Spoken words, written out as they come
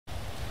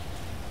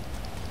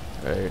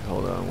Hey,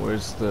 hold on.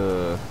 Where's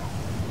the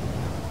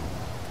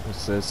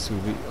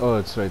SUV? Oh,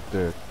 it's right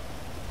there.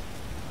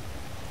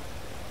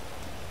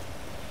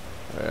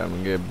 Alright,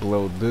 I'm gonna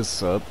blow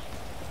this up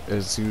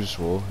as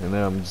usual, and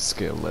then I'm just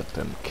gonna let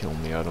them kill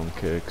me. I don't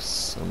care,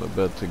 'cause I'm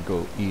about to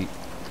go eat.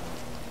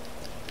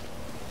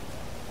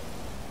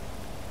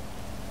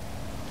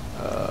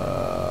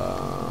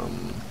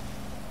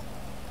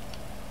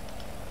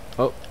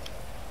 Oh.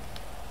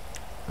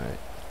 Alright.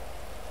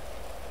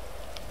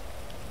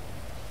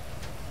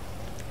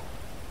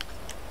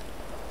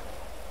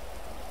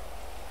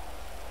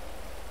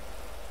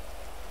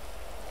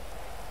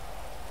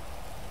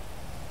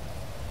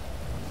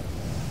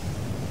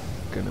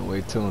 Gonna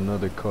wait till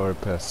another car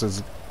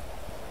passes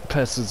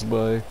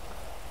by.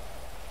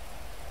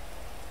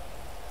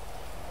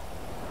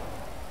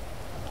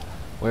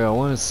 Wait, I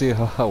want to see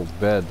how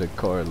bad the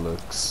car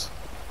looks.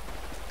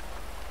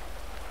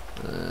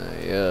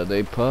 Yeah,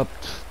 they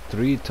popped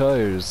 3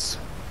 tires.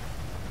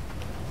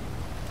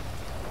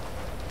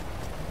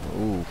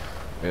 Ooh,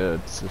 yeah,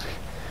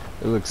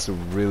 it looks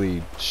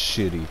really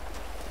shitty.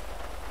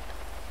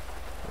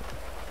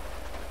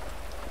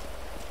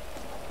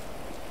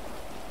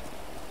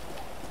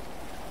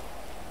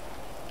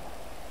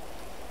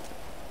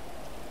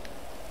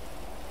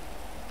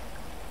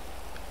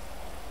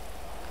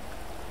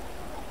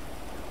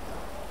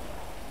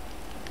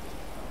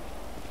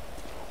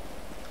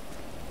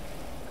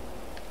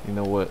 You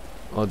know what?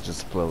 I'll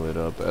just blow it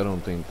up. I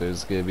don't think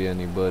there's gonna be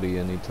anybody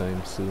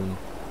anytime soon.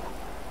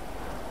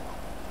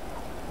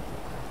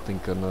 I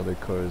think another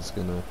car is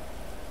gonna...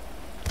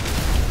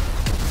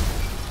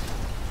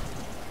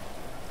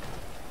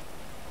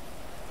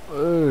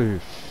 Hey.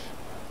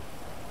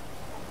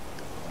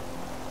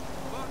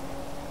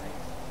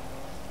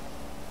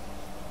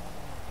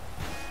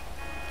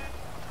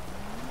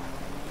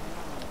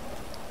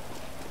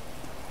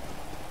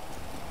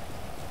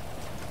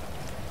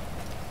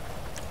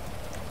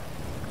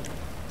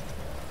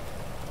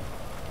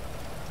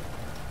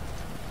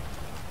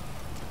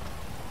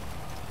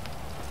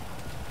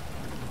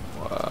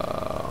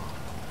 Wow.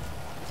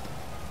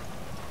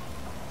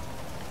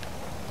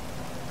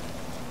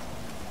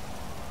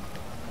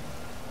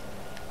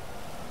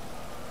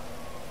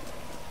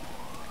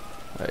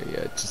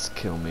 Yeah, just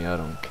kill me, I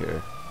don't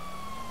care.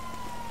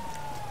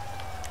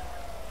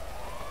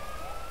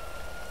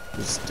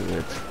 Just do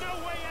it.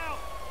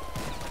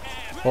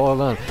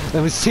 Hold on,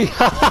 let me see.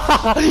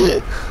 I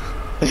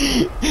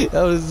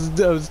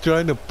was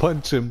trying to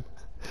punch him.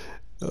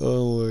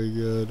 Oh my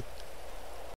god.